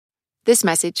This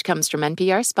message comes from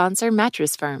NPR sponsor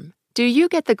Mattress Firm. Do you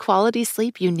get the quality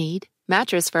sleep you need?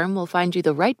 Mattress Firm will find you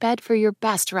the right bed for your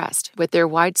best rest with their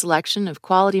wide selection of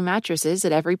quality mattresses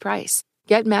at every price.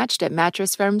 Get matched at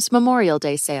Mattress Firm's Memorial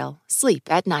Day sale. Sleep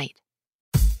at night.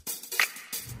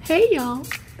 Hey y'all,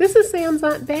 this is Sam's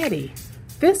Aunt Betty.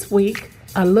 This week,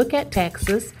 a look at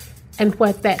Texas and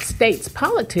what that state's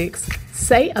politics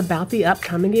say about the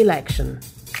upcoming election.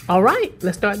 All right,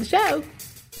 let's start the show.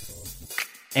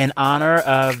 In honor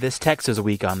of this Texas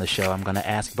week on the show, I'm going to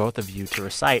ask both of you to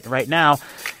recite right now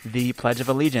the Pledge of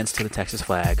Allegiance to the Texas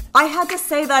flag. I had to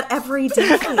say that every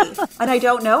day, and I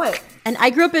don't know it. And I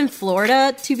grew up in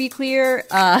Florida, to be clear,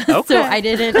 Okay. so I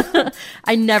didn't,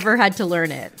 I never had to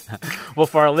learn it. Well,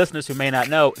 for our listeners who may not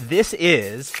know, this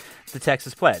is the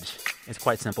Texas Pledge. It's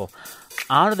quite simple.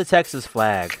 Honor the Texas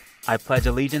flag. I pledge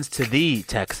allegiance to thee,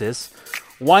 Texas,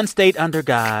 one state under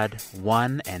God,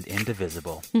 one and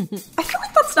indivisible. I feel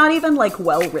like that's not even,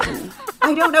 well written.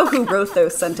 I don't know who wrote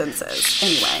those sentences.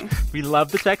 Anyway. We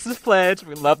love the Texas Pledge.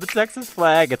 We love the Texas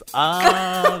flag. It's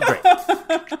all great.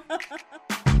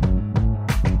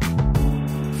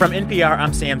 From NPR,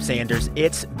 I'm Sam Sanders.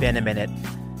 It's been a minute.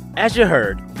 As you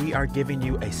heard, we are giving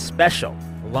you a special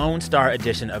Lone Star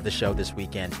edition of the show this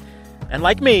weekend. And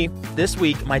like me, this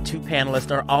week, my two panelists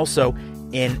are also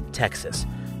in Texas.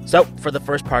 So for the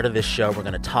first part of this show, we're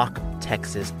going to talk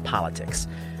Texas politics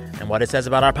and what it says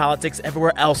about our politics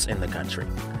everywhere else in the country.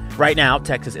 Right now,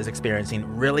 Texas is experiencing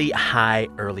really high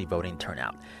early voting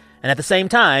turnout. And at the same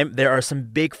time, there are some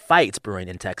big fights brewing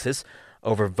in Texas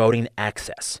over voting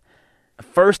access.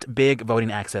 First big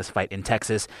voting access fight in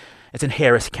Texas is in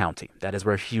Harris County. That is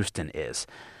where Houston is.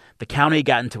 The county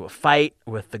got into a fight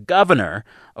with the governor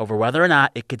over whether or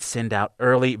not it could send out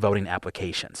early voting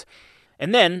applications.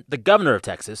 And then the governor of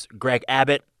Texas, Greg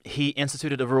Abbott, he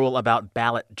instituted a rule about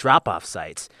ballot drop-off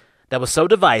sites that was so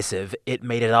divisive it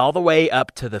made it all the way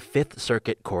up to the Fifth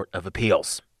Circuit Court of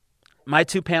Appeals. My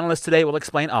two panelists today will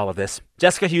explain all of this.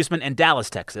 Jessica Huseman in Dallas,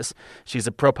 Texas. She's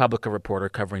a ProPublica reporter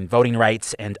covering voting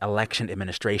rights and election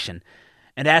administration.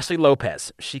 And Ashley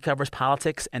Lopez. She covers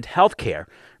politics and health care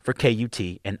for KUT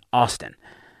in Austin.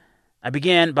 I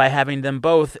began by having them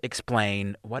both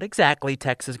explain what exactly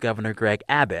Texas Governor Greg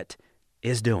Abbott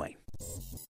is doing.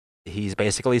 He's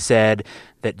basically said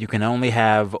that you can only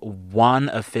have one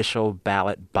official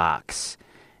ballot box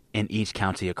in each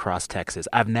county across Texas.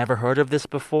 I've never heard of this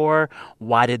before.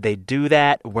 Why did they do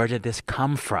that? Where did this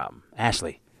come from?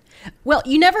 Ashley. Well,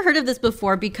 you never heard of this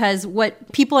before because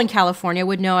what people in California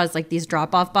would know as these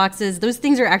drop-off boxes, those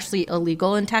things are actually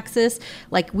illegal in Texas.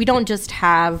 We don't just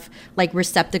have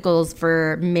receptacles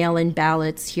for mail-in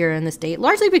ballots here in the state,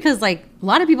 largely because a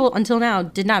lot of people until now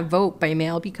did not vote by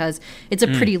mail because it's a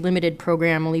pretty limited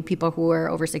program. Only people who are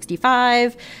over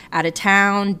 65, out of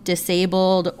town,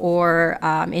 disabled, or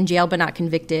in jail but not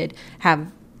convicted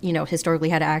have historically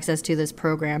had access to this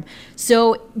program.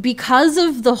 So because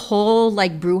of the whole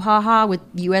brouhaha with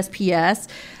USPS,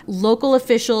 local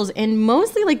officials in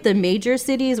mostly the major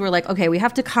cities were okay, we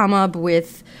have to come up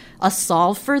with a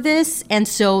solve for this. And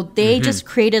so they just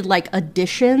created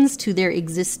additions to their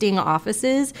existing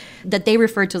offices that they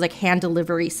referred to as hand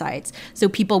delivery sites. So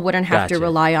people wouldn't have to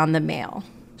rely on the mail.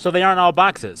 So they aren't all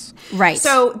boxes. Right.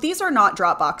 So these are not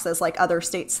drop boxes like other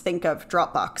states think of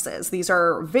drop boxes. These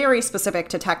are very specific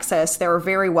to Texas. They're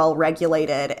very well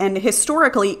regulated. And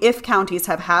historically, if counties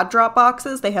have had drop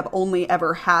boxes, they have only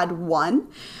ever had one.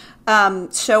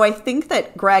 So I think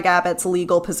that Greg Abbott's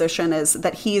legal position is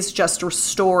that he's just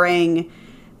restoring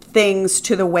things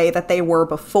to the way that they were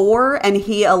before. And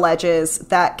he alleges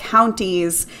that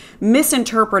counties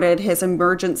misinterpreted his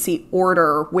emergency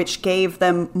order, which gave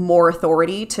them more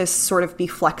authority to sort of be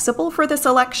flexible for this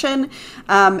election,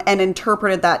 and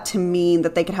interpreted that to mean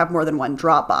that they could have more than one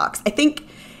drop box. I think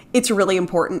it's really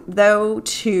important, though,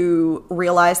 to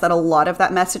realize that a lot of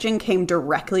that messaging came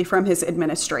directly from his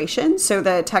administration. So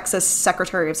the Texas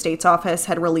Secretary of State's office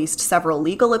had released several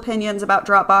legal opinions about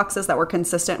drop boxes that were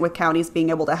consistent with counties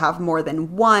being able to have more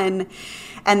than one.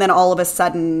 And then all of a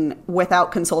sudden,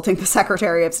 without consulting the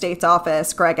Secretary of State's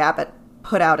office, Greg Abbott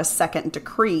put out a second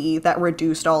decree that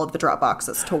reduced all of the drop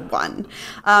boxes to one.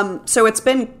 So it's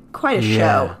been quite a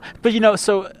show. But,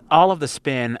 so all of the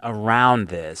spin around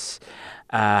this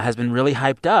has been really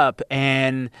hyped up.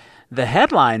 And the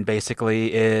headline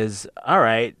basically is, all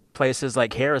right, places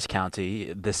like Harris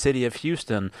County, the city of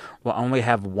Houston, will only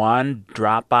have one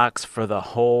drop box for the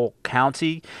whole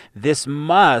county. This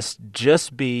must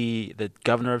just be the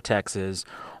governor of Texas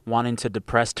wanting to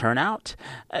depress turnout.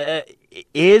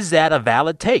 Is that a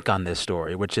valid take on this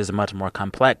story, which is much more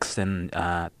complex than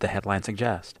the headline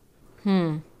suggests?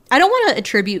 I don't want to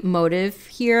attribute motive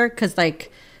here because,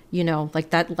 like, you know,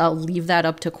 like that, I'll leave that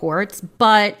up to courts.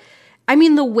 But I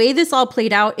mean, the way this all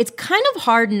played out, it's kind of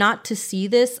hard not to see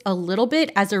this a little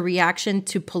bit as a reaction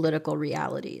to political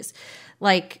realities.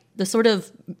 Like, the sort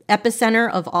of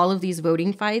epicenter of all of these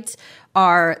voting fights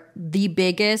are the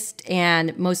biggest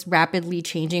and most rapidly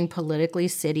changing politically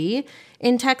city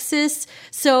in Texas.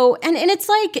 So, and it's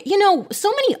like, you know,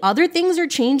 so many other things are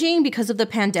changing because of the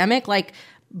pandemic. Like,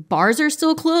 bars are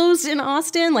still closed in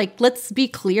Austin. Like, let's be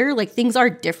clear, like, things are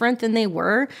different than they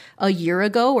were a year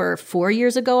ago or 4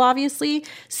 years ago, obviously.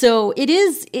 So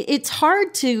it's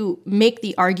hard to make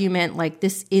the argument like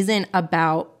this isn't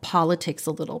about politics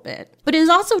a little bit. But it is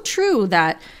also true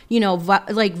that, you know,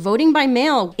 like, voting by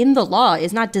mail in the law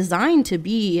is not designed to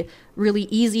be really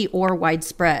easy or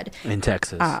widespread. In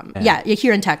Texas. Yeah,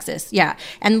 here in Texas. Yeah.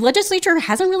 And legislature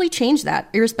hasn't really changed that,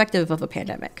 irrespective of a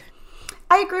pandemic.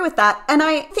 I agree with that. And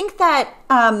I think that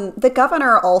the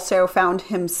governor also found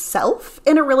himself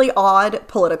in a really odd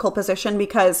political position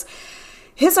because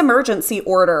his emergency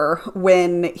order,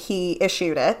 when he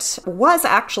issued it, was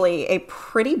actually a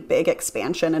pretty big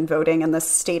expansion in voting in the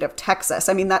state of Texas.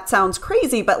 I mean, that sounds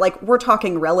crazy, but like, we're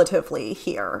talking relatively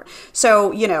here.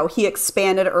 So, you know, he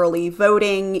expanded early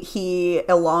voting. He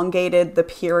elongated the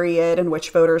period in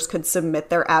which voters could submit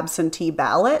their absentee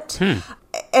ballot.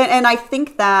 And I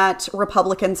think that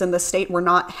Republicans in the state were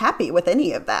not happy with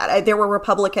any of that. There were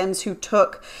Republicans who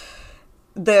took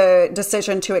the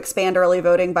decision to expand early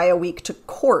voting by a week to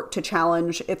court to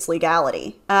challenge its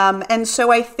legality. And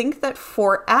so I think that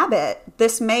for Abbott,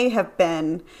 this may have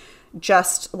been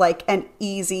just like an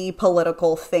easy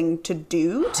political thing to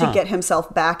do to get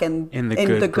himself back in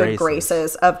the good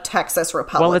graces of Texas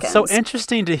Republicans. Well, it's so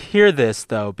interesting to hear this,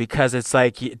 though, because it's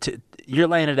like you're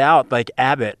laying it out like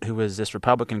Abbott, who was this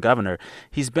Republican governor,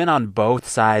 he's been on both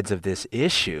sides of this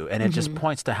issue. And it just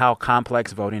points to how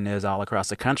complex voting is all across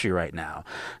the country right now.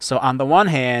 So on the one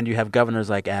hand, you have governors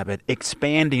like Abbott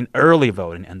expanding early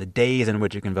voting and the days in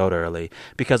which you can vote early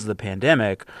because of the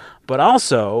pandemic. But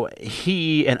also,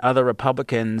 he and other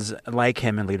Republicans like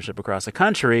him in leadership across the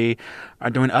country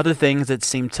are doing other things that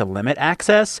seem to limit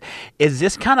access. Is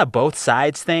this kind of both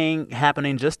sides thing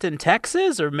happening just in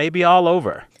Texas or maybe all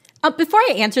over? Before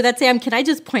I answer that, Sam, can I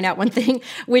just point out one thing,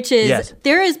 which is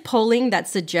there is polling that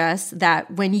suggests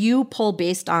that when you poll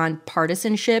based on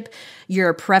partisanship,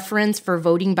 your preference for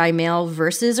voting by mail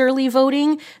versus early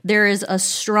voting, there is a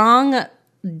strong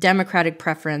Democratic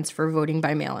preference for voting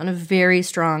by mail and a very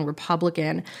strong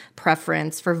Republican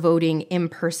preference for voting in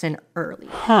person early.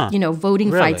 You know,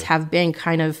 voting fights have been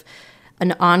kind of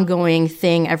an ongoing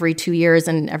thing every 2 years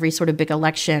and every sort of big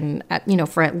election,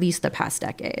 for at least the past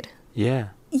decade. Yeah.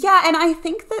 Yeah, and I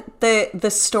think that the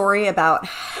story about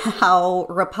how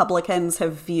Republicans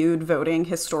have viewed voting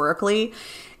historically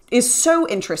is so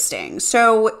interesting.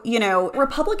 So, you know,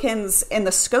 Republicans in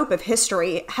the scope of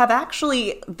history have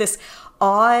actually this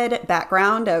odd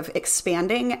background of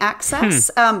expanding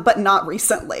access, but not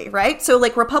recently, right? So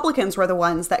like Republicans were the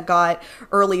ones that got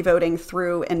early voting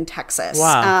through in Texas.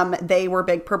 Wow. They were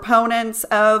big proponents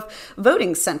of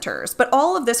voting centers, but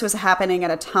all of this was happening at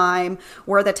a time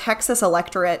where the Texas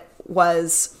electorate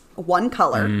was one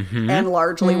color and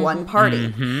largely one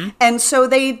party. And so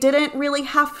they didn't really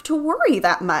have to worry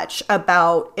that much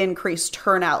about increased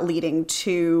turnout leading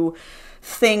to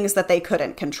things that they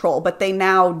couldn't control, but they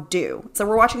now do. So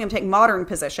we're watching them take modern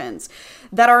positions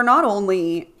that are not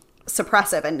only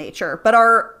suppressive in nature, but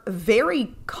are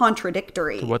very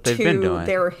contradictory to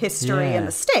their history in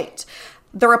the state.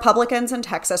 The Republicans in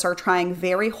Texas are trying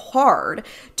very hard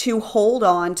to hold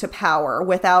on to power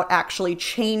without actually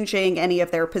changing any of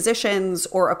their positions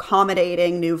or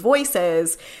accommodating new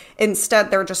voices. Instead,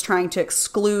 they're just trying to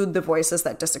exclude the voices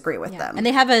that disagree with them. And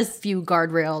they have as few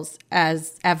guardrails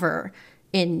as ever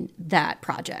in that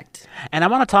project. And I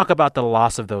want to talk about the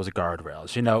loss of those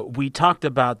guardrails. You know, we talked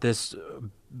about this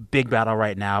big battle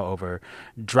right now over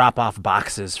drop-off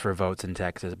boxes for votes in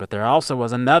Texas, but there also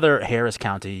was another Harris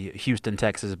County, Houston,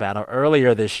 Texas battle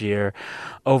earlier this year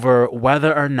over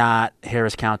whether or not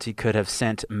Harris County could have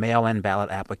sent mail-in ballot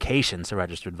applications to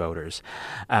registered voters.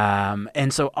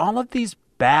 And so all of these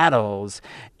battles,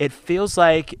 it feels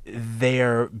like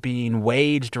they're being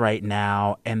waged right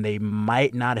now, and they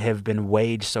might not have been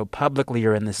waged so publicly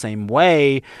or in the same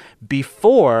way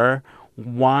before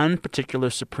one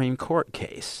particular Supreme Court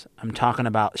case. I'm talking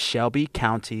about Shelby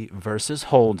County versus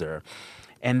Holder.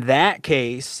 In that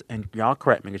case, and y'all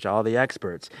correct me because y'all are the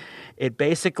experts, it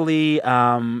basically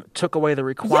took away the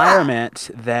requirement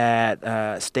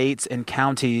that states and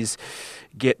counties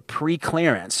get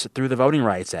pre-clearance through the Voting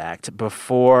Rights Act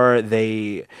before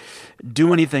they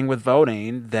do anything with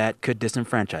voting that could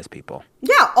disenfranchise people.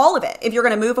 Yeah, all of it. If you're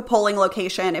going to move a polling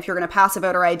location, if you're going to pass a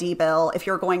voter ID bill, if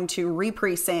you're going to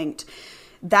re-precinct,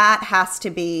 that has to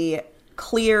be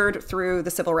cleared through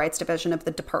the Civil Rights Division of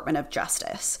the Department of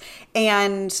Justice.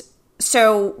 And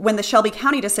so when the Shelby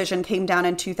County decision came down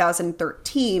in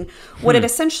 2013, what it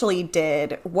essentially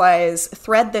did was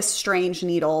thread this strange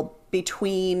needle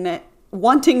between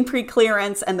wanting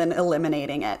preclearance and then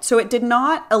eliminating it. So it did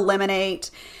not eliminate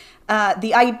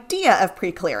the idea of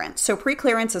preclearance. So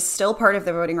preclearance is still part of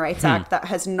the Voting Rights Act. That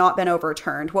has not been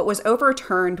overturned. What was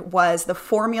overturned was the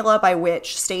formula by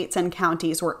which states and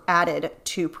counties were added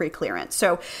to preclearance.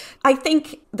 So I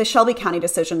think the Shelby County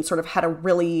decision sort of had a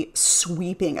really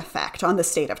sweeping effect on the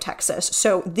state of Texas.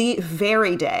 So the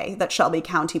very day that Shelby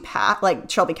County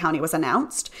was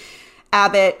announced,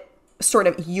 Abbott sort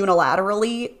of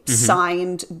unilaterally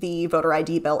signed the voter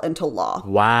ID bill into law.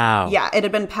 Wow. Yeah, it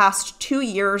had been passed 2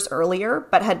 years earlier,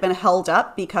 but had been held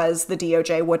up because the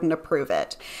DOJ wouldn't approve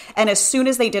it. And as soon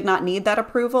as they did not need that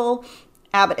approval,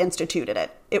 Abbott instituted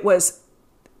it. It was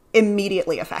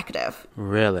immediately effective.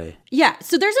 Really? Yeah.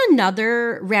 So there's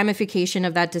another ramification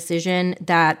of that decision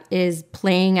that is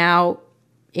playing out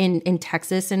in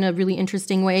Texas in a really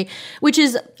interesting way, which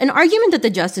is an argument that the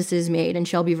justices made in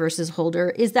Shelby versus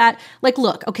Holder is that, like,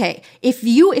 look, okay,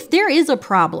 if there is a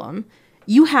problem,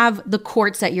 you have the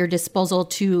courts at your disposal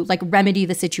to, like, remedy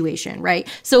the situation, right?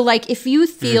 So, like, if you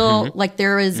feel like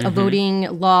there is a voting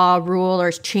law, rule,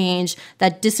 or change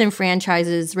that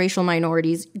disenfranchises racial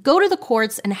minorities, go to the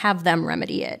courts and have them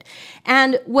remedy it.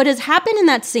 And what has happened in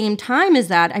that same time is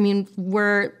that, I mean,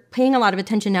 we're paying a lot of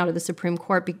attention now to the Supreme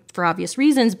Court for obvious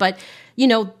reasons, but, you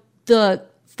know, the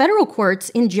federal courts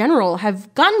in general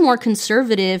have gotten more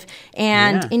conservative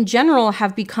and in general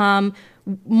have become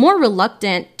more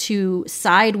reluctant to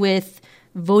side with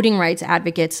voting rights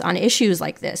advocates on issues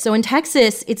like this. So in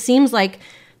Texas, it seems like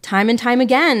time and time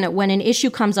again, when an issue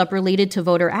comes up related to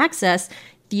voter access,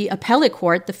 the appellate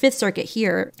court, the Fifth Circuit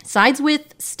here, sides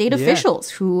with state officials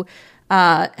who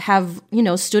have, you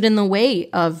know, stood in the way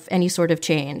of any sort of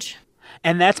change.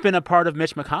 And that's been a part of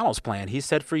Mitch McConnell's plan. He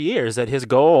said for years that his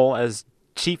goal as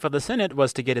chief of the Senate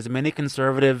was to get as many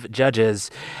conservative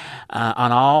judges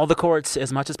on all the courts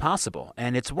as much as possible.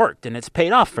 And it's worked, and it's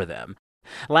paid off for them.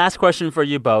 Last question for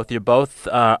you both. You both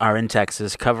are in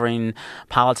Texas covering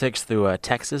politics through a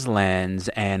Texas lens,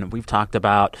 and we've talked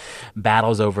about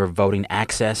battles over voting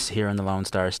access here in the Lone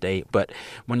Star State. But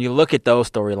when you look at those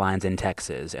storylines in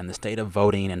Texas and the state of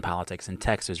voting and politics in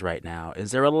Texas right now,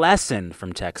 is there a lesson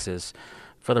from Texas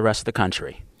for the rest of the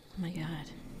country? Oh, my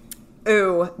God.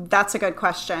 Ooh, that's a good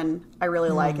question. I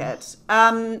really like it.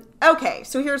 Okay,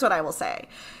 so here's what I will say.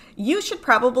 You should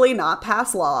probably not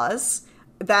pass laws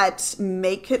that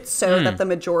make it so that the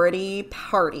majority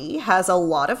party has a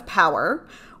lot of power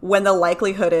when the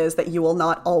likelihood is that you will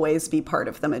not always be part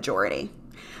of the majority.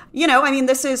 You know, I mean,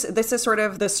 this is sort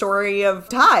of the story of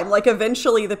time. Like,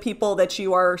 eventually the people that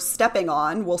you are stepping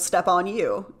on will step on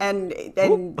you. And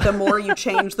the more you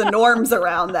change the norms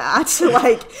around that,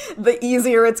 like, the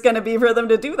easier it's going to be for them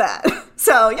to do that.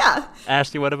 So, yeah.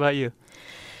 Ashley, what about you?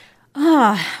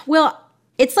 Well,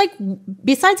 it's like,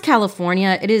 besides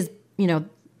California, it is, you know,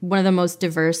 one of the most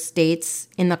diverse states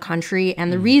in the country.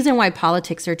 And the reason why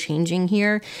politics are changing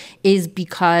here is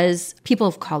because people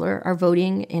of color are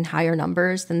voting in higher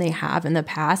numbers than they have in the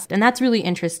past. And that's really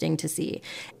interesting to see.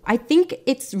 I think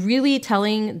it's really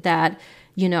telling that,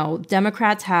 you know,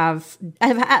 Democrats have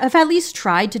at least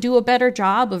tried to do a better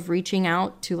job of reaching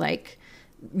out to, like,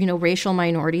 you know, racial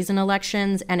minorities in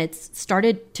elections, and it's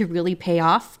started to really pay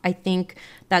off. I think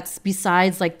that's,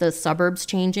 besides, like, the suburbs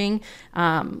changing,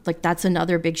 like, that's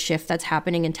another big shift that's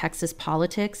happening in Texas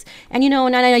politics. And, you know,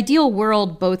 in an ideal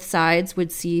world, both sides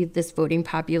would see this voting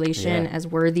population as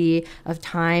worthy of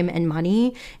time and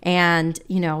money. And,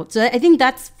 you know, so I think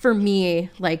that's, for me,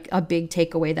 like, a big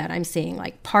takeaway that I'm seeing.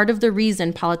 Like, part of the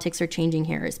reason politics are changing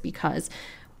here is because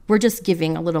we're just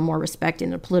giving a little more respect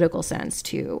in a political sense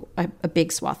to a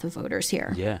big swath of voters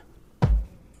here. Yeah.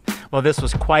 Well, this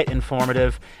was quite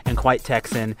informative and quite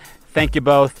Texan. Thank you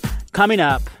both. Coming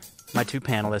up, my two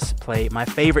panelists play my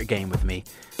favorite game with me.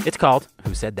 It's called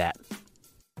Who Said That?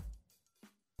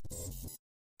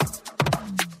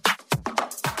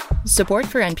 Support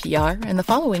for NPR and the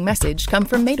following message come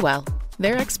from Madewell.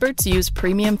 Their experts use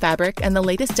premium fabric and the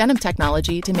latest denim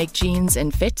technology to make jeans in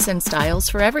fits and styles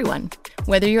for everyone.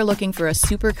 Whether you're looking for a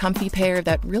super comfy pair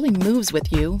that really moves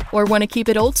with you or want to keep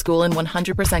it old school and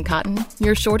 100% cotton,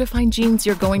 you're sure to find jeans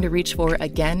you're going to reach for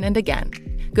again and again.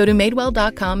 Go to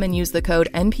Madewell.com and use the code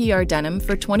NPRDenim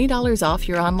for $20 off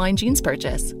your online jeans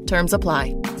purchase. Terms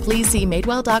apply. Please see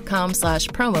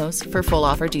Madewell.com/promos for full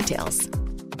offer details.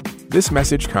 This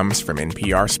message comes from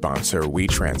NPR sponsor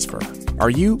WeTransfer.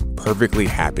 Are you perfectly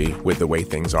happy with the way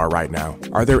things are right now?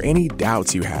 Are there any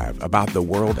doubts you have about the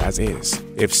world as is?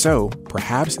 If so,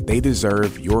 perhaps they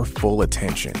deserve your full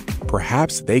attention.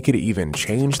 Perhaps they could even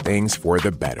change things for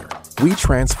the better.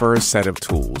 WeTransfer's set of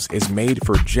tools is made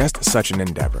for just such an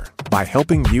endeavor. By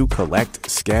helping you collect,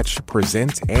 sketch,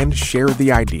 present, and share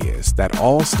the ideas that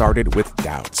all started with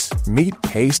doubts. Meet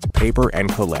Paste, Paper,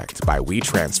 and Collect by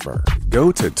WeTransfer.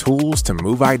 Go to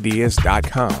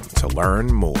toolstomoveideas.com to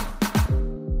learn more.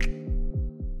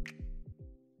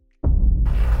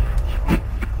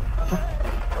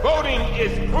 Voting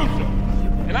is crucial,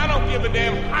 and I don't give a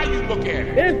damn how you look at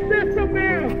it. Is this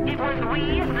America? It was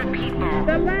we, the people.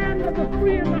 The land of the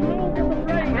free and the home of the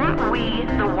brave. Not we,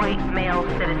 the white male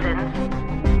citizens.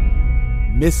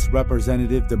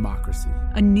 Misrepresentative Democracy.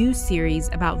 A new series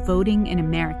about voting in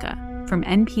America from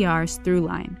NPR's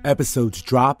Throughline. Episodes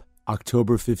drop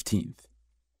October 15th.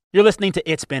 You're listening to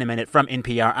It's Been a Minute from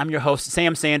NPR. I'm your host,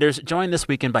 Sam Sanders, joined this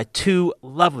weekend by two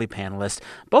lovely panelists,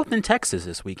 both in Texas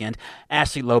this weekend.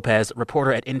 Ashley Lopez,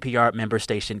 reporter at NPR member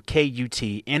station KUT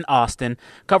in Austin,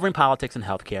 covering politics and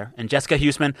healthcare. And Jessica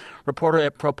Huseman, reporter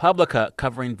at ProPublica,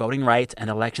 covering voting rights and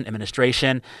election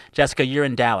administration. Jessica, you're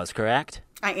in Dallas, correct?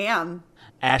 I am.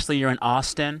 Ashley, you're in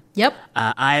Austin? Yep.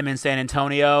 I am in San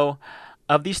Antonio.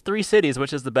 Of these three cities,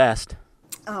 which is the best?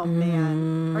 Oh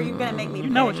man, are you gonna make me? You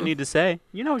know what you need to say.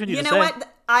 You know what you need to say. You know what?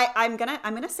 I'm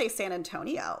gonna say San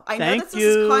Antonio. I know this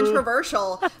you. is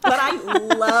controversial, but I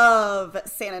love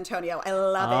San Antonio. I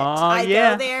love it. I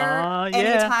go there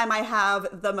anytime I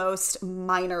have the most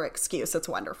minor excuse. It's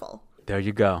wonderful. There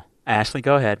you go. Ashley,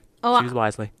 go ahead. Choose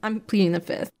wisely. I'm pleading the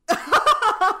fifth.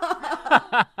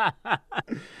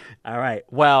 All right.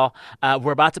 Well,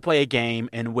 we're about to play a game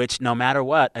in which, no matter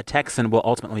what, a Texan will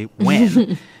ultimately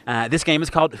win. This game is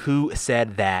called Who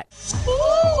Said That? Who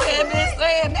has been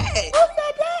saying that? Who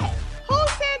said that? Who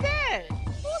said that?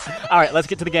 All right, let's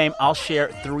get to the game. I'll share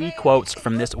 3 quotes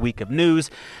from this week of news.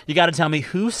 You got to tell me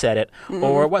who said it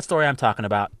or what story I'm talking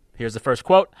about. Here's the first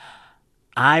quote.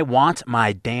 I want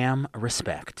my damn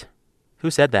respect. Who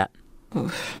said that?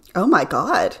 Oh, my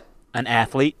God. An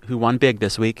athlete who won big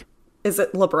this week. Is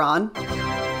it LeBron?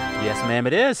 Yes, ma'am,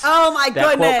 it is. Oh, my goodness.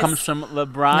 That quote comes from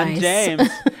LeBron James.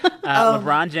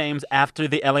 LeBron James, after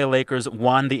the LA Lakers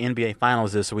won the NBA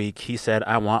Finals this week, he said,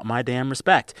 I want my damn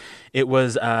respect. It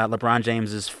was LeBron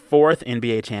James's 4th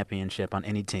NBA championship on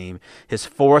any team, his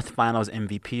 4th Finals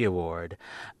MVP award.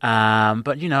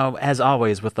 But, you know, as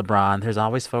always with LeBron, there's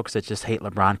always folks that just hate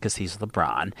LeBron because he's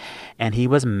LeBron. And he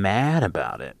was mad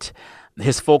about it.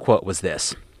 His full quote was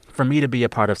this. For me to be a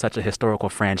part of such a historical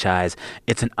franchise,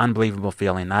 it's an unbelievable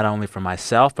feeling, not only for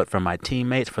myself, but for my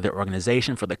teammates, for the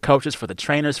organization, for the coaches, for the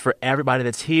trainers, for everybody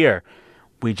that's here.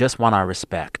 We just want our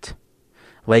respect.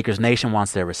 Lakers Nation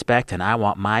wants their respect, and I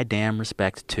want my damn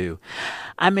respect, too.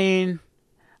 I mean,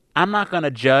 I'm not going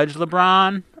to judge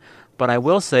LeBron, but I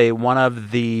will say one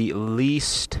of the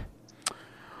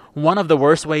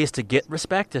worst ways to get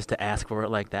respect is to ask for it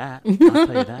like that. I'll tell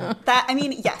you that.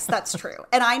 Yes, that's true.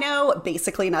 And I know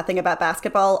basically nothing about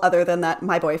basketball other than that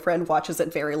my boyfriend watches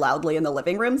it very loudly in the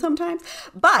living room sometimes.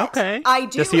 But I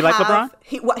do. Does he like LeBron?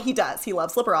 He does. He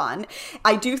loves LeBron.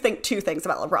 I do think 2 things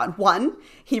about LeBron. 1,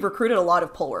 he recruited a lot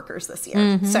of poll workers this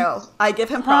year. So I give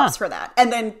him props for that.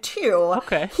 And then 2,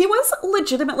 he was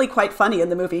legitimately quite funny in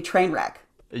the movie Trainwreck.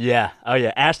 Yeah. Oh,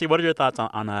 yeah. Ashley, what are your thoughts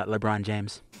on LeBron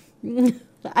James?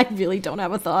 I really don't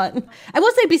have a thought. I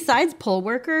will say, besides poll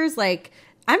workers,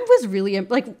 I was really,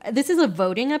 this is a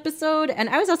voting episode, and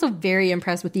I was also very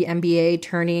impressed with the NBA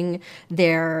turning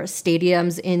their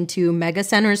stadiums into mega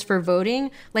centers for voting.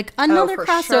 Another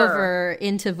crossover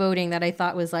into voting that I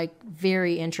thought was,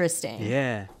 very interesting.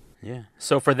 Yeah, yeah.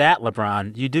 So for that,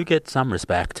 LeBron, you do get some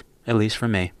respect, at least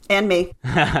from me. And me.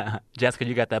 Jessica,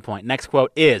 you got that point. Next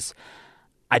quote is,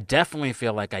 I definitely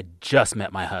feel like I just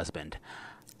met my husband.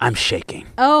 I'm shaking.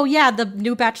 Oh, yeah, the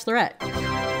new Bachelorette.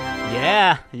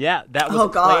 Yeah. That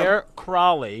was Claire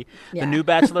Crawley, the new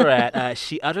Bachelorette.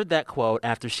 She uttered that quote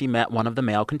after she met one of the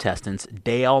male contestants,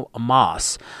 Dale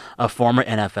Moss, a former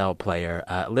NFL player.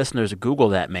 Listeners, Google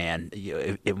that man.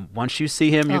 Once you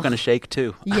see him, you're going to shake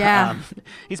too. Yeah.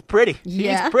 He's pretty.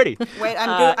 Yeah. He's pretty. Wait,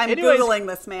 I'm Googling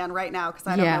this man right now because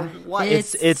I don't know what.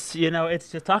 It's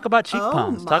just talk about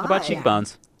cheekbones. Talk about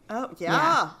cheekbones. Oh,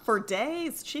 yeah. For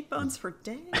days. Cheekbones for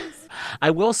days.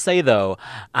 I will say, though,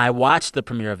 I watched the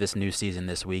premiere of this new season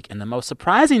this week, and the most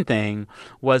surprising thing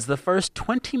was the first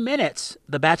 20 minutes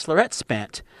The Bachelorette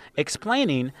spent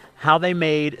explaining how they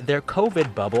made their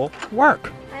COVID bubble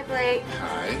work. Hi, Blake.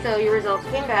 Hi. So your results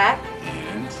came back.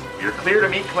 And you're clear to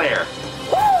meet Claire.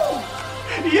 Woo!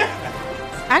 Yeah.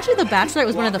 Actually, The Bachelorette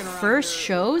was one of the first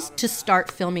shows to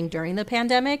start filming during the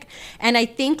pandemic. And I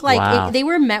think, they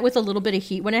were met with a little bit of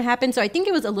heat when it happened. So I think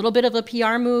it was a little bit of a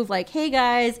PR move, like, hey,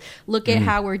 guys, look at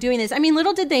how we're doing this. I mean,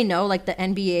 little did they know, like, the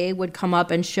NBA would come up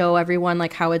and show everyone,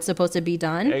 like, how it's supposed to be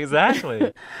done.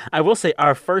 Exactly. I will say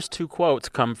our first two quotes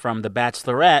come from The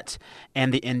Bachelorette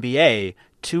and the NBA,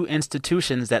 two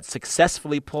institutions that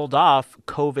successfully pulled off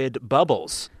COVID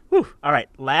bubbles. Whew. All right,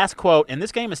 last quote, and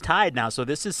this game is tied now, so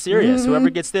this is serious. Whoever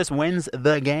gets this wins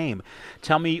the game.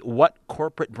 Tell me what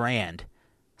corporate brand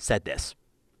said this.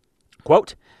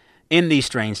 Quote, in these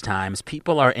strange times,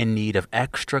 people are in need of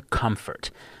extra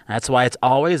comfort. That's why it's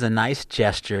always a nice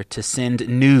gesture to send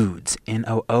nudes,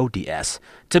 N-O-O-D-S.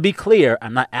 To be clear,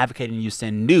 I'm not advocating you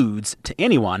send nudes to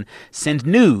anyone. Send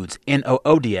nudes,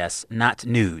 N-O-O-D-S, not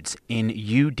nudes,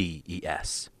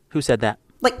 N-U-D-E-S. Who said that?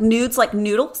 Like nudes, like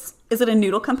noodles? Is it a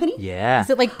noodle company? Yeah. Is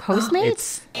it like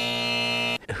Postmates?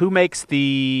 Who makes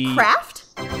the... Kraft?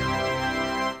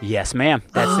 Yes, ma'am.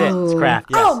 That's it. It's Kraft.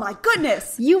 Yes. Oh, my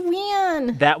goodness. You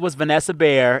win. That was Vanessa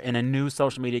Bayer in a new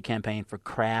social media campaign for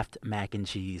Kraft mac and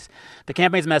cheese. The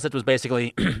campaign's message was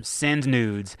basically send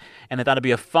nudes, and they thought it'd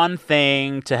be a fun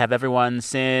thing to have everyone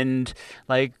send,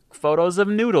 like, photos of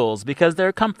noodles because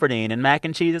they're comforting, and mac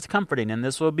and cheese is comforting, and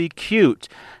this will be cute.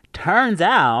 Turns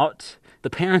out... the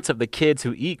parents of the kids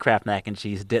who eat Kraft mac and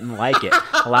cheese didn't like it.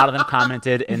 A lot of them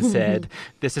commented and said,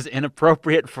 this is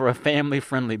inappropriate for a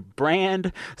family-friendly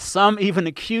brand. Some even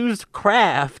accused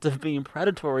Kraft of being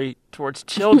predatory towards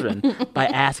children by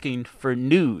asking for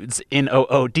nudes,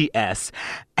 N-O-O-D-S.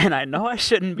 And I know I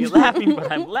shouldn't be laughing,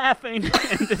 but I'm laughing.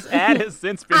 And this ad has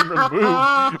since been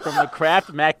removed from the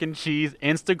Kraft mac and cheese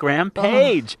Instagram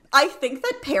page. I think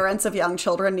that parents of young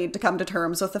children need to come to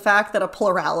terms with the fact that a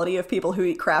plurality of people who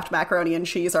eat Kraft macaroni and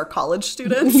cheese are college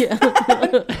students. Yeah.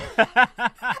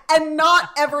 And not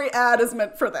every ad is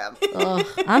meant for them.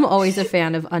 I'm always a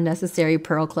fan of unnecessary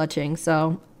pearl clutching,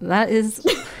 so that is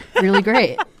really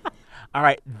great. All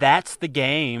right, that's the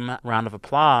game. Round of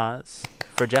applause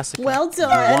for Jessica. Well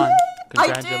done. You won. I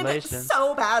Congratulations. did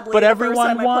so badly But the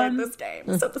everyone first time won. I played this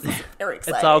game. So this is very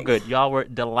exciting. It's all good. Y'all were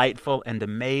delightful and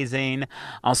amazing.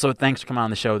 Also, thanks for coming on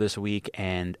the show this week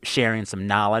and sharing some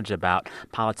knowledge about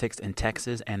politics in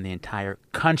Texas and the entire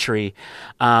country.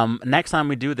 Next time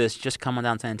we do this, just come on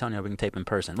down to San Antonio. We can tape in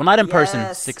person. Well, not in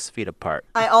person, 6 feet apart.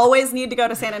 I always need to go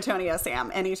to San Antonio,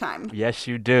 Sam, anytime. Yes,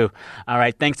 you do. All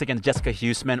right. Thanks again to Jessica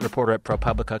Huseman, reporter at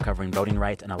ProPublica covering voting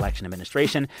rights and election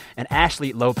administration, and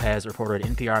Ashley Lopez, reporter at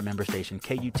NPR member station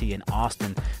KUT in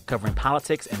Austin, covering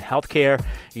politics and healthcare.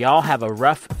 Y'all have a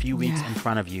rough few weeks in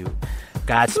front of you.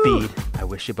 Godspeed. I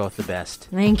wish you both the best.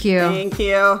 Thank you. Thank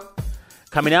you.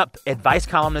 Coming up, advice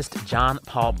columnist John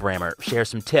Paul Brammer shares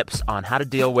some tips on how to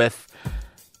deal with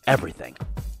everything.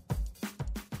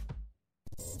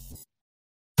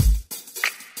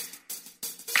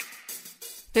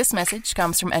 This message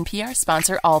comes from NPR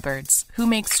sponsor Allbirds, who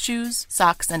makes shoes,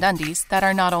 socks, and undies that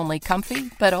are not only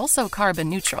comfy, but also carbon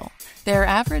neutral. Their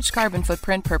average carbon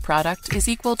footprint per product is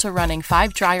equal to running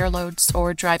 5 dryer loads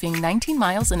or driving 19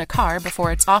 miles in a car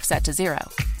before it's offset to zero.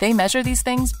 They measure these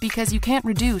things because you can't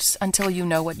reduce until you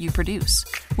know what you produce.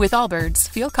 With Allbirds,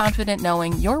 feel confident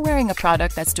knowing you're wearing a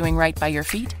product that's doing right by your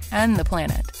feet and the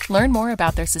planet. Learn more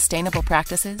about their sustainable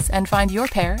practices and find your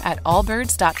pair at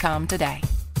allbirds.com today.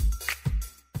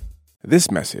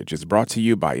 This message is brought to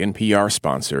you by NPR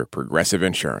sponsor Progressive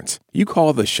Insurance. You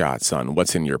call the shots on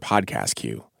what's in your podcast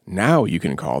queue. Now you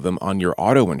can call them on your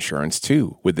auto insurance,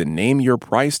 too, with the Name Your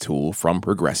Price tool from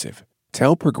Progressive.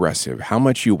 Tell Progressive how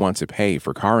much you want to pay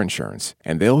for car insurance,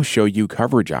 and they'll show you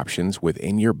coverage options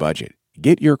within your budget.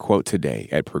 Get your quote today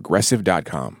at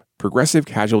Progressive.com. Progressive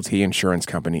Casualty Insurance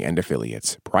Company and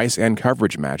Affiliates. Price and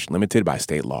coverage match limited by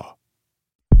state law.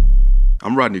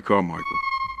 I'm Rodney Carmichael.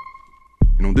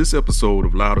 And on this episode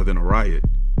of Louder Than a Riot,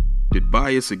 did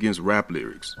bias against rap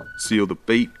lyrics seal the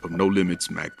fate of No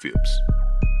Limits Mac Phipps?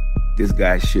 This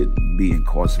guy shouldn't be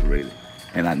incarcerated.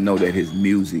 And I know that his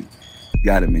music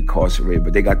got him incarcerated,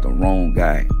 but they got the wrong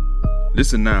guy.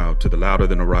 Listen now to the Louder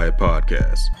Than a Riot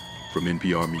podcast from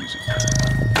NPR Music.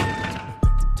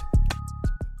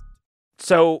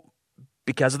 So,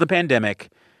 because of the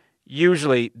pandemic,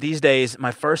 usually these days,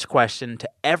 my first question to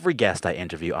every guest I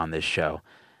interview on this show,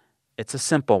 it's a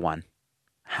simple one.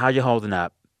 How you holding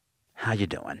up? How you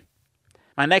doing?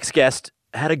 My next guest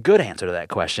had a good answer to that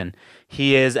question.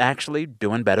 He is actually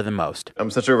doing better than most.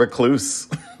 I'm such a recluse.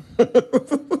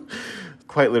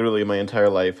 Quite literally, my entire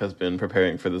life has been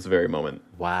preparing for this very moment.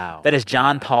 Wow. That is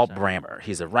John Paul Brammer.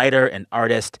 He's a writer and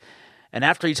artist. And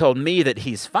after he told me that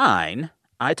he's fine,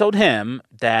 I told him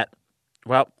that,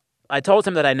 I told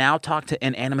him that I now talk to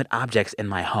inanimate objects in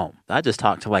my home. I just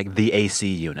talk to, like, the AC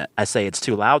unit. I say it's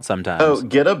too loud sometimes. Oh,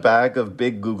 get a bag of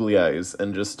big googly eyes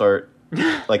and just start,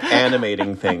 like,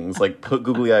 animating things. Like, put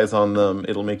googly eyes on them.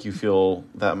 It'll make you feel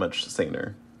that much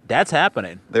saner. That's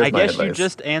happening. There's I my guess advice. you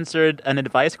just answered an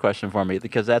advice question for me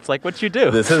because that's like what you do.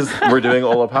 We're doing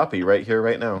Ola Poppy right here,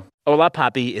 right now. Ola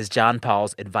Poppy is John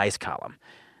Paul's advice column.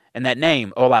 And that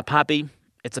name, Ola Poppy,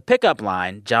 it's a pickup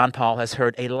line John Paul has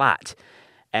heard a lot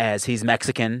as he's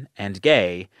Mexican and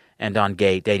gay and on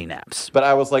gay dating apps. But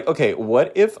I was like, okay,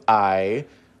 what if I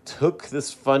took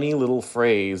this funny little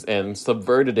phrase and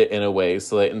subverted it in a way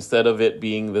so that instead of it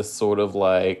being this sort of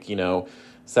like,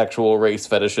 sexual race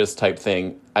fetishist type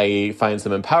thing, I find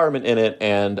some empowerment in it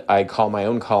and I call my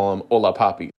own column Ola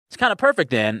Poppy. It's kind of perfect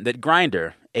then that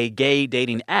Grindr, a gay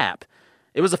dating app,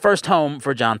 it was the first home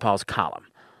for John Paul's column.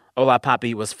 Ola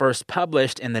Poppy was first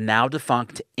published in the now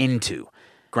defunct Into,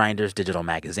 Grindr's digital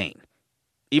magazine.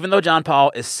 Even though John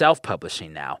Paul is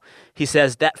self-publishing now, he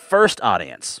says that first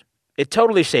audience, it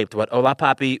totally shaped what Ola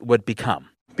Poppy would become.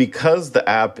 Because the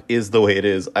app is the way it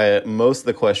is, most of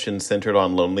the questions centered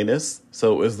on loneliness.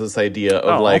 So it was this idea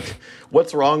of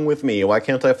what's wrong with me? Why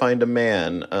can't I find a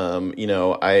man?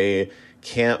 I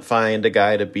can't find a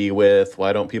guy to be with.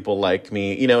 Why don't people like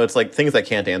me? It's like things I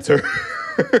can't answer.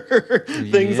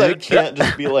 Things I can't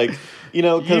just be like, you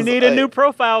need a new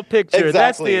profile picture. Exactly,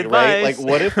 that's the advice. Right? Like,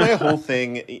 what if my whole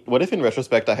thing, what if in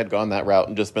retrospect I had gone that route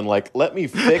and just been like, let me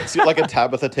fix you, like a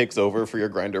Tabitha Takes Over for your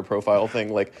Grindr profile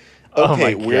thing. Like,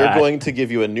 okay, we're going to give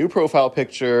you a new profile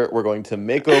picture. We're going to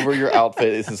make over your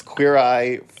outfit. This is Queer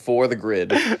Eye for the grid.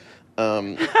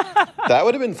 That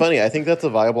would have been funny. I think that's a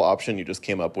viable option you just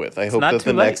came up with. I hope that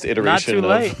the next iteration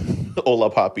of Ola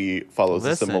Poppy follows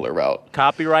a similar route.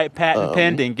 Copyright patent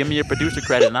pending. Give me your producer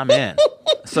credit and I'm in.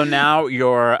 So now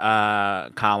your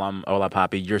column, Ola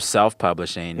Poppy, you're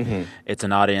self-publishing. Mm-hmm. It's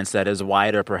an audience that is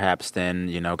wider perhaps than,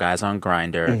 guys on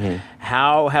Grindr. Mm-hmm.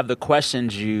 How have the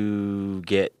questions you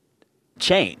get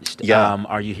changed? Yeah.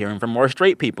 Are you hearing from more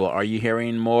straight people? Are you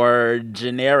hearing more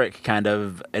generic kind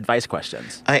of advice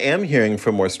questions? I am hearing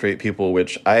from more straight people,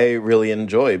 which I really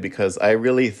enjoy because I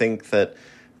really think that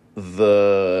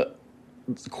the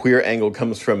queer angle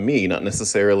comes from me, not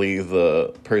necessarily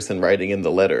the person writing in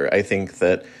the letter. I think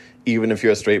that even if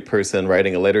you're a straight person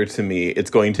writing a letter to me, it's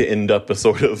going to end up a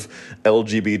sort of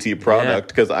LGBT product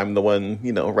because I'm the one,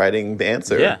 writing the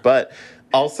answer. Yeah. But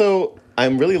also,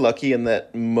 I'm really lucky in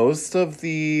that most of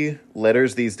the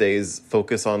letters these days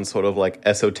focus on sort of like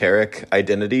esoteric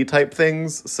identity type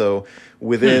things. So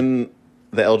within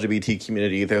the LGBT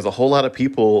community, there's a whole lot of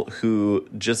people who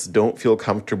just don't feel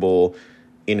comfortable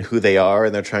in who they are,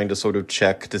 and they're trying to sort of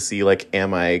check to see, like,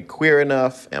 am I queer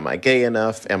enough? Am I gay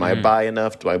enough? Am I bi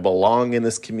enough? Do I belong in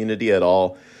this community at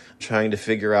all? Trying to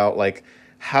figure out, like,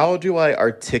 how do I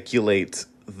articulate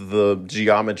the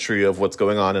geometry of what's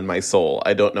going on in my soul?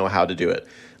 I don't know how to do it.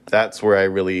 That's where I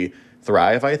really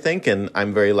thrive, I think, and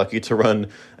I'm very lucky to run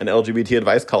an LGBT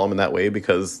advice column in that way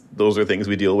because those are things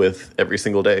we deal with every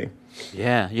single day.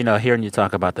 Yeah, hearing you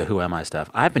talk about the who am I stuff,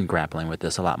 I've been grappling with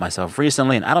this a lot myself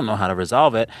recently, and I don't know how to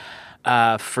resolve it.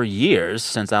 For years,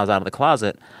 since I was out of the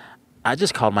closet, I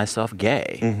just called myself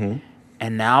gay. Mm-hmm.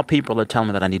 And now people are telling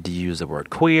me that I need to use the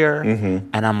word queer,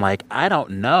 and I'm like, I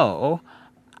don't know.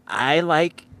 I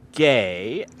like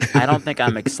gay. I don't think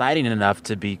I'm exciting enough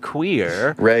to be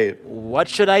queer. Right. What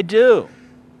should I do?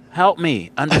 Help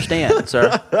me understand,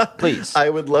 sir. Please. I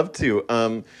would love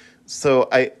to. So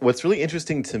what's really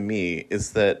interesting to me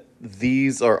is that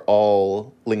these are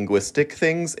all linguistic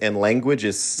things, and language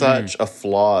is such a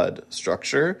flawed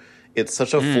structure. It's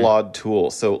such a flawed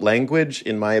tool. So language,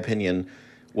 in my opinion,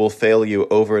 will fail you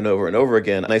over and over and over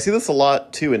again. And I see this a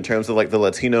lot, too, in terms of like the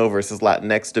Latino versus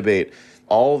Latinx debate.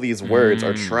 All these words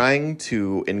are trying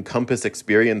to encompass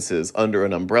experiences under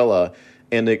an umbrella,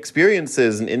 and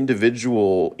experiences and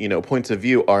individual, points of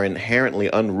view are inherently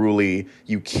unruly.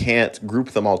 You can't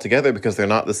group them all together because they're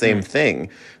not the same thing.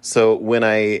 So when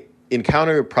I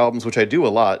encounter problems, which I do a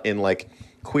lot in like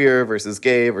queer versus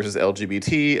gay versus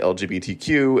LGBT,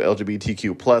 LGBTQ,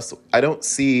 LGBTQ+, I don't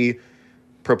see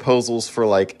proposals for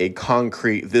like a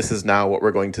concrete, this is now what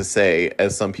we're going to say,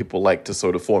 as some people like to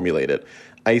sort of formulate it.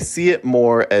 I see it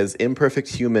more as imperfect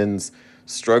humans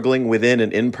struggling within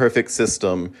an imperfect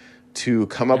system to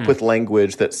come up with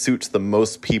language that suits the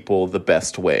most people the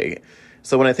best way.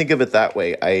 So when I think of it that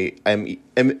way,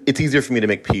 it's easier for me to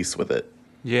make peace with it.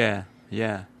 Yeah.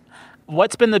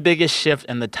 What's been the biggest shift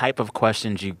in the type of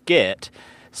questions you get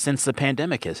since the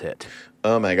pandemic has hit?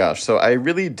 Oh my gosh. So I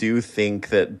really do think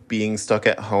that being stuck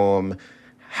at home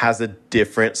has a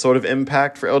different sort of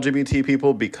impact for LGBT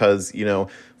people because,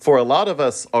 for a lot of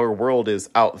us, our world is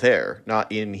out there,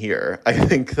 not in here. I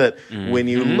think that when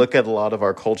you look at a lot of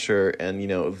our culture and,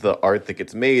 the art that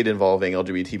gets made involving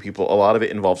LGBT people, a lot of it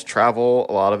involves travel.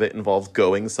 A lot of it involves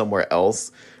going somewhere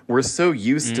else. We're so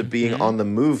used to being on the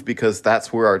move because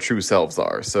that's where our true selves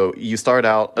are. So you start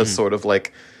out as sort of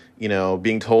like,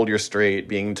 being told you're straight,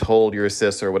 being told you're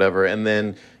cis or whatever. And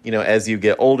then, as you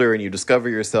get older and you discover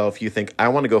yourself, you think, I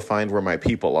want to go find where my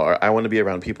people are. I want to be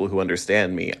around people who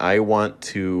understand me. I want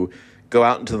to go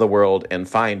out into the world and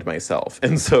find myself.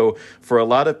 And so for a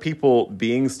lot of people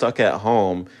being stuck at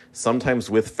home,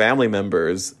 sometimes with family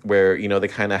members where, they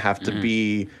kind of have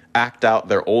to act out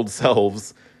their old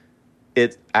selves,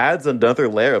 it adds another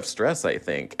layer of stress, I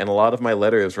think. And a lot of my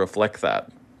letters reflect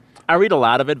that. I read a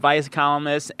lot of advice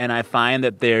columnists, and I find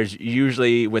that there's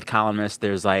usually, with columnists,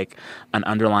 there's like an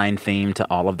underlying theme to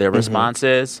all of their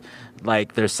responses.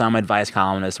 Like there's some advice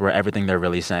columnists where everything they're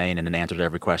really saying and an answer to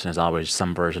every question is always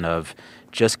some version of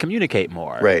just communicate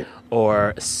more. Right.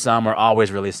 Or some are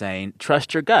always really saying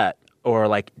trust your gut or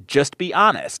like just be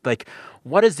honest. Like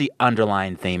what is the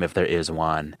underlying theme, if there is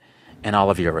one, in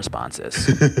all of your responses?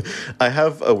 I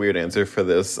have a weird answer for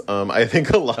this. I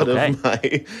think a lot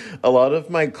of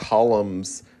my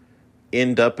columns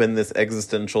end up in this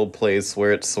existential place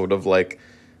where it's sort of like,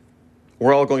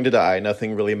 we're all going to die.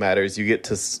 Nothing really matters. You get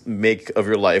to make of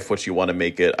your life what you want to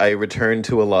make it. I return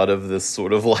to a lot of this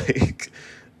sort of like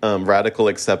radical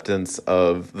acceptance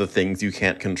of the things you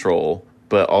can't control,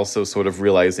 but also sort of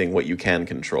realizing what you can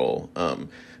control.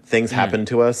 Things happen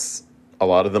to us. A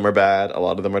lot of them are bad. A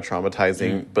lot of them are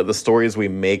traumatizing. But the stories we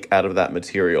make out of that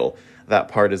material, that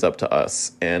part is up to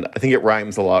us. And I think it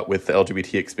rhymes a lot with the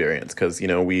LGBT experience because,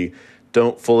 we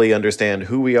don't fully understand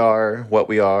who we are, what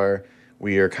we are.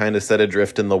 We are kind of set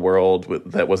adrift in the world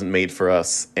that wasn't made for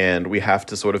us. And we have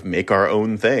to sort of make our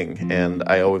own thing. And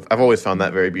I've always found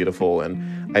that very beautiful.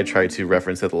 And I try to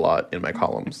reference it a lot in my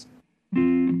columns.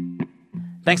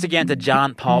 Thanks again to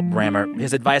John Paul Brammer.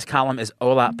 His advice column is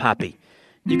Hola Papi.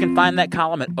 You can find that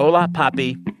column at Hola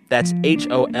Papi, that's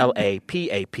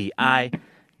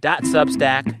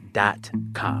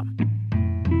HOLAPAPI.substack.com.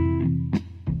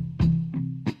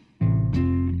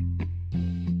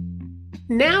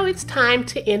 Now it's time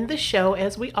to end the show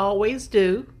as we always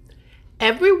do.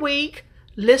 Every week,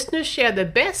 listeners share the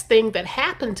best thing that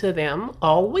happened to them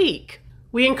all week.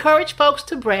 We encourage folks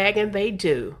to brag, and they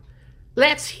do.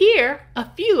 Let's hear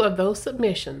a few of those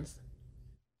submissions.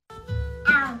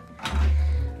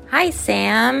 Hi,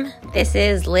 Sam. This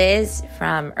is Liz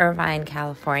from Irvine,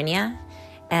 California.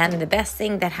 And the best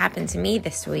thing that happened to me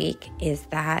this week is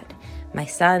that my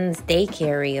son's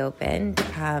daycare reopened,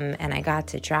 and I got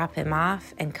to drop him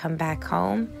off and come back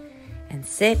home and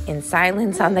sit in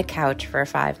silence on the couch for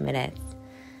 5 minutes.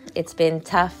 It's been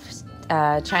tough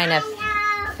trying to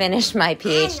finish my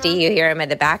PhD. You hear him in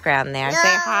the background there. Say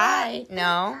hi.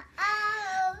 No.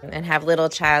 And have little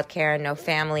childcare and no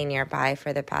family nearby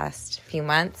for the past few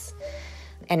months.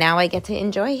 And now I get to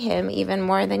enjoy him even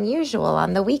more than usual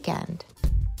on the weekend.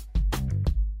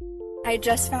 I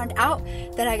just found out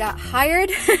that I got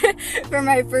hired for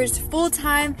my first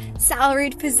full-time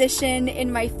salaried position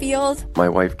in my field. My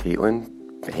wife, Caitlin,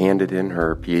 handed in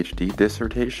her PhD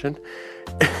dissertation.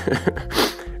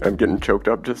 I'm getting choked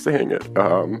up just saying it.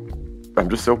 I'm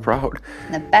just so proud.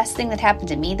 The best thing that happened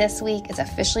to me this week is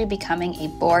officially becoming a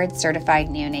board-certified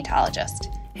neonatologist.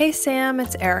 Hey, Sam,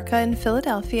 it's Erica in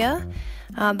Philadelphia.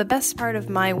 The best part of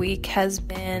my week has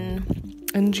been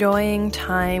enjoying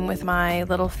time with my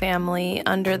little family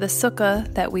under the sukkah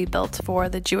that we built for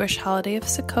the Jewish holiday of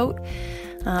Sukkot.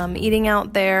 Eating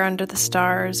out there under the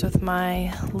stars with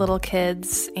my little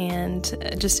kids and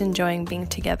just enjoying being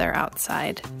together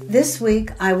outside. This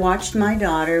week, I watched my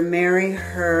daughter marry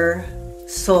her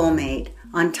soulmate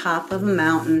on top of a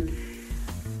mountain.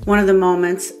 One of the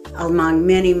moments, among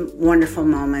many wonderful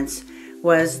moments,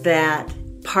 was that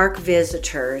park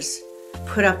visitors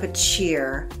put up a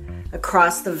cheer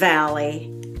across the valley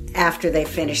after they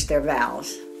finished their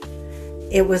vows.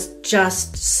 It was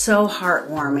just so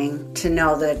heartwarming to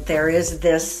know that there is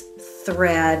this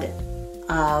thread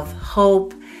of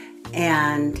hope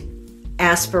and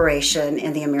aspiration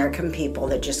in the American people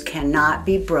that just cannot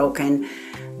be broken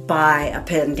by a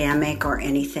pandemic or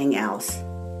anything else.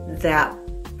 That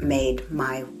made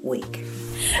my week.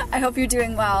 I hope you're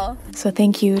doing well. So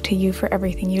thank you to you for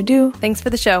everything you do. Thanks for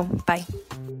the show. Bye.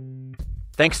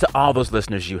 Thanks to all those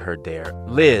listeners you heard there.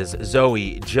 Liz,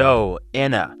 Zoe, Joe,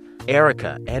 Enna,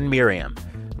 Erica, and Miriam.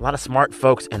 A lot of smart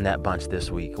folks in that bunch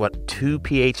this week. 2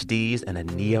 PhDs and a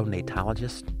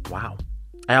neonatologist? Wow.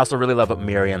 I also really love what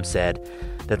Miriam said,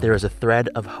 that there is a thread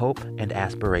of hope and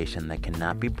aspiration that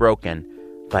cannot be broken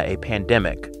by a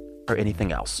pandemic or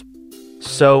anything else.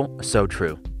 So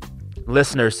true.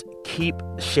 Listeners, keep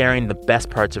sharing the best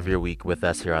parts of your week with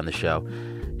us here on the show.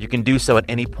 You can do so at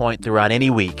any point throughout any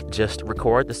week. Just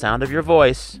record the sound of your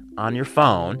voice on your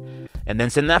phone and then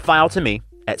send that file to me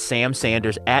at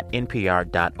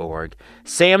samsanders@npr.org.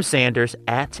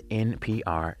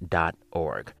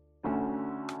 samsanders@npr.org.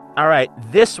 All right,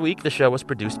 this week the show was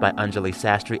produced by Anjali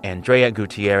Sastry, Andrea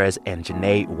Gutierrez, and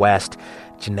Janae West.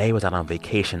 Janae was out on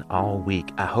vacation all week.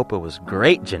 I hope it was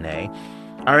great, Janae.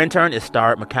 Our intern is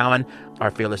Star McCowan. Our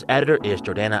fearless editor is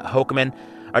Jordana Hokeman.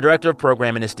 Our director of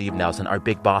programming is Steve Nelson. Our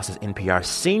big boss is NPR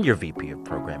Senior VP of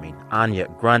Programming, Anya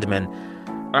Grundman.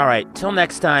 All right, till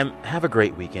next time, have a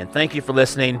great weekend. Thank you for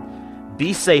listening.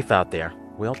 Be safe out there.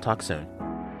 We'll talk soon.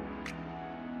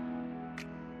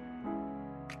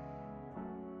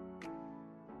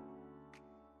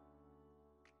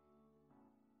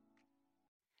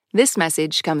 This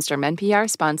message comes from NPR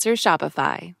sponsor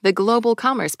Shopify, the global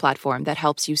commerce platform that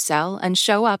helps you sell and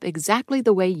show up exactly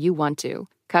the way you want to.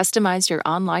 Customize your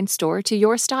online store to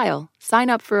your style. Sign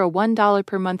up for a $1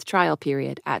 per month trial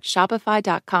period at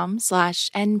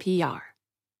shopify.com/NPR.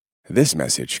 This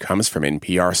message comes from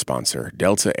NPR sponsor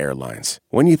Delta Airlines.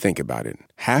 When you think about it,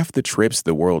 half the trips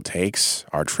the world takes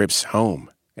are trips home.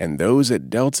 And those at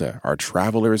Delta are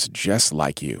travelers just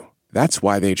like you. That's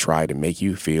why they try to make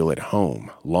you feel at home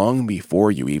long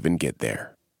before you even get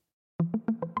there.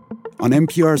 On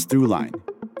NPR's Throughline,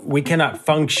 we cannot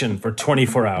function for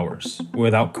 24 hours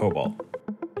without cobalt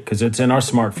because it's in our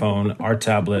smartphone, our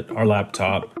tablet, our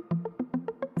laptop.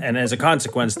 And as a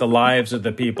consequence, the lives of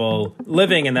the people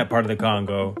living in that part of the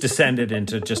Congo descended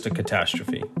into just a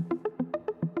catastrophe.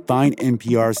 Find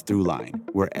NPR's Throughline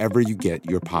wherever you get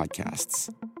your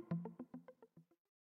podcasts.